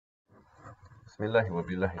Bismillah wa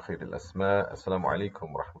billahi khair al-asma. Assalamu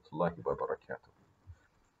alaikum wa rahmatullahi wa barakatuh.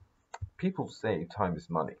 People say time is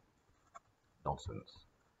money. Nonsense.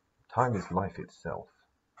 Time is life itself.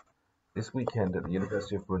 This weekend at the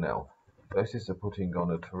University of Brunel, hosts are putting on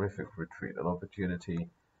a terrific retreat, an opportunity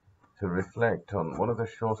to reflect on one of the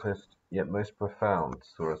shortest yet most profound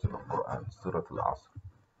surahs of the Quran, Surah Al Asr.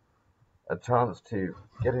 A chance to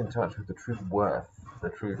get in touch with the true worth, the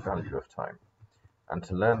true value of time, and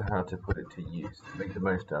to learn how to put it to use, to make the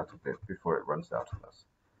most out of it before it runs out on us.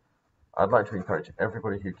 I'd like to encourage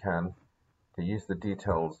everybody who can to use the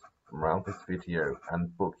details around this video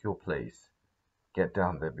and book your place. Get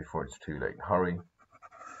down there before it's too late. Hurry,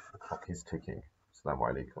 the clock is ticking.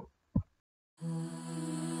 Assalamu alaikum.